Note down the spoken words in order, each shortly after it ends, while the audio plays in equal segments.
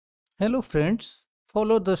Hello friends,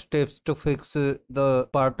 follow the steps to fix the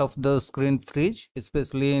part of the screen freeze,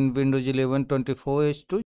 especially in Windows 11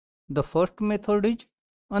 24H2. The first method is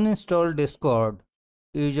uninstall Discord.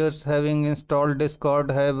 Users having installed Discord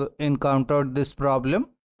have encountered this problem.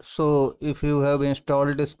 So if you have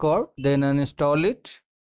installed Discord, then uninstall it.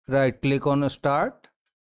 Right click on Start,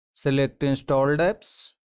 select Installed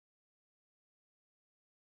Apps.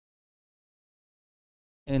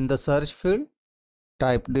 In the search field,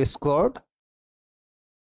 type Discord.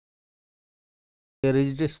 Here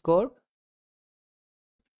is Discord.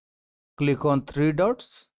 Click on three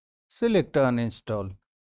dots, select Uninstall.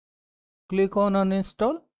 Click on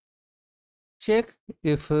Uninstall. Check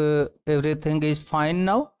if everything is fine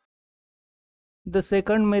now. The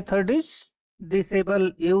second method is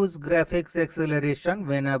disable use graphics acceleration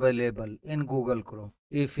when available in Google Chrome.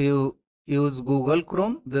 If you use Google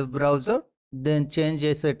Chrome web browser, then change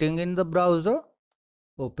a setting in the browser.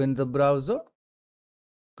 Open the browser.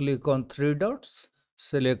 Click on three dots,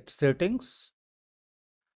 select Settings.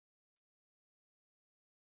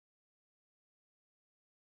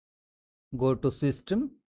 Go to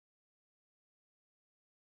System.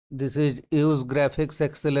 This is use graphics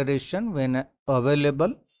acceleration when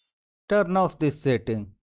available. Turn off this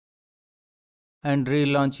setting and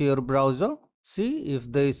relaunch your browser. See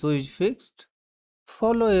if the issue is fixed.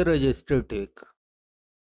 Follow a registry trick.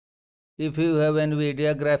 If you have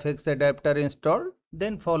NVIDIA graphics adapter installed,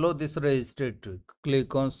 then follow this registry trick.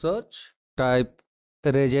 Click on search, type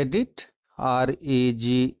regedit,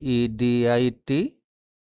 REGEDIT.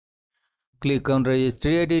 Click on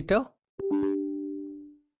registry editor.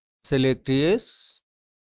 Select yes.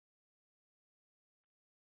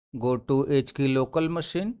 Go to HKey local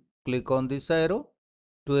machine. Click on this arrow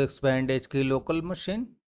to expand HKey local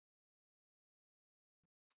machine.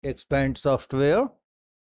 Expand software.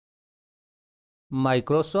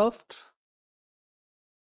 Microsoft.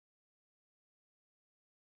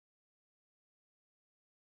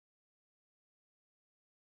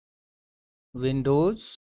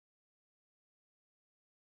 Windows.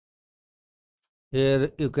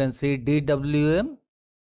 Here you can see DWM.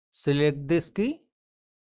 Select this key.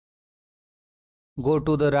 Go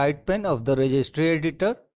to the right pane of the registry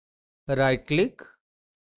editor. Right click.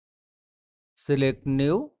 Select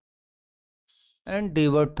new and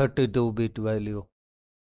divert 32-bit value.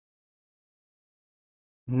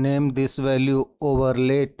 Name this value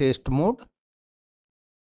overlay test mode.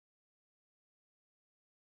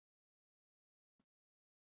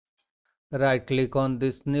 Right click on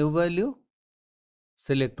this new value.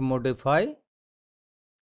 Select modify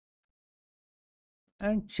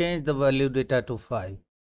and change the value data to 5.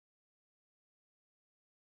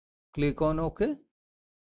 Click on OK.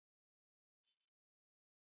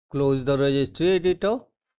 Close the registry editor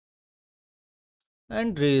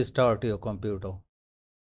and restart your computer.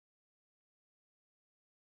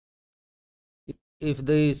 If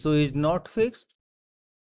the issue is not fixed,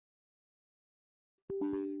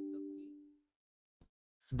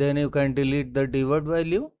 then you can delete the divert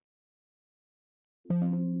value.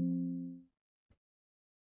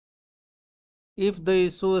 If the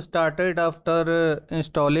issue started after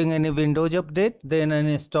installing any Windows update, then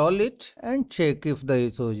uninstall it and check if the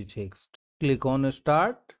issue is fixed. Click on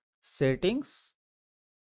Start, Settings,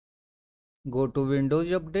 go to Windows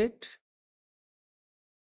Update,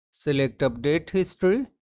 select Update History,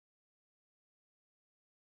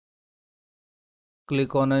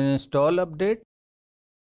 click on Uninstall Update,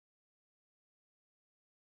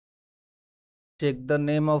 check the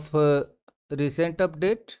name of recent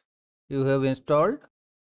update you have installed.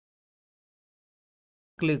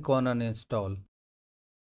 Click on Uninstall.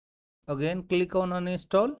 Again click on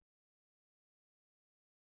Uninstall.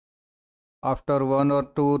 After 1 or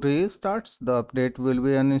 2 restarts, the update will be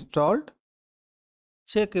uninstalled.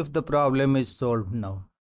 Check if the problem is solved now.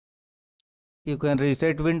 You can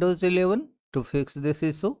reset Windows 11 to fix this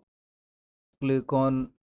issue. Click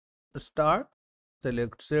on Start,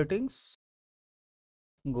 select Settings,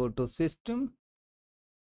 go to System,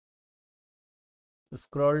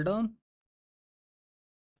 scroll down,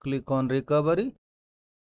 click on Recovery.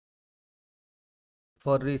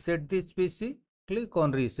 For reset this PC, click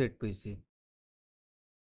on Reset PC.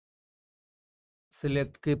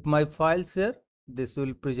 Select Keep My Files here. This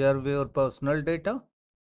will preserve your personal data.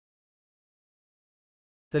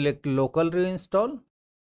 Select Local Reinstall.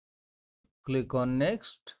 Click on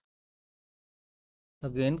Next.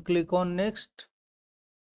 Again click on Next.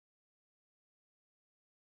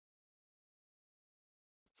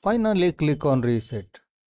 Finally click on Reset.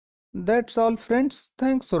 That's all friends.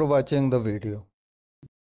 Thanks for watching the video.